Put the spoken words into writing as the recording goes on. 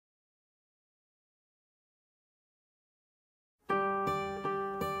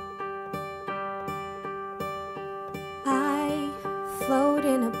Float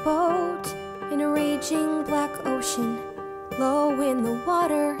in a boat in a raging black ocean, low in the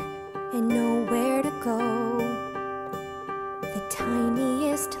water and nowhere to go. The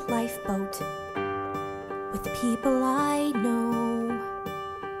tiniest lifeboat with people I know.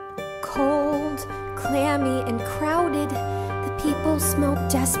 Cold, clammy and crowded, the people smell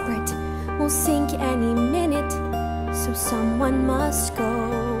desperate, will sink any minute, so someone must go.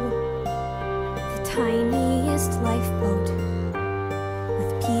 The tiniest lifeboat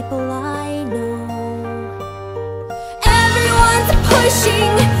with people I know. Everyone's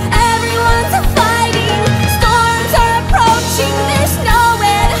pushing, everyone's fighting, storms are approaching, there's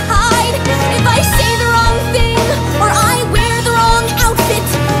nowhere to hide. If I say the wrong thing or I wear the wrong outfit,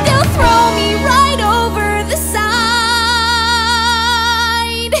 they'll throw me right over the side.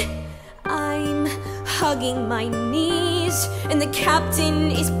 I'm hugging my knees and the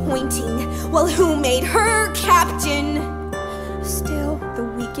captain is pointing. Well, who made her captain? Still, the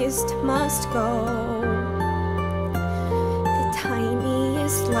weakest must go. The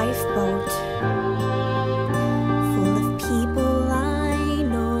tiniest lifeboat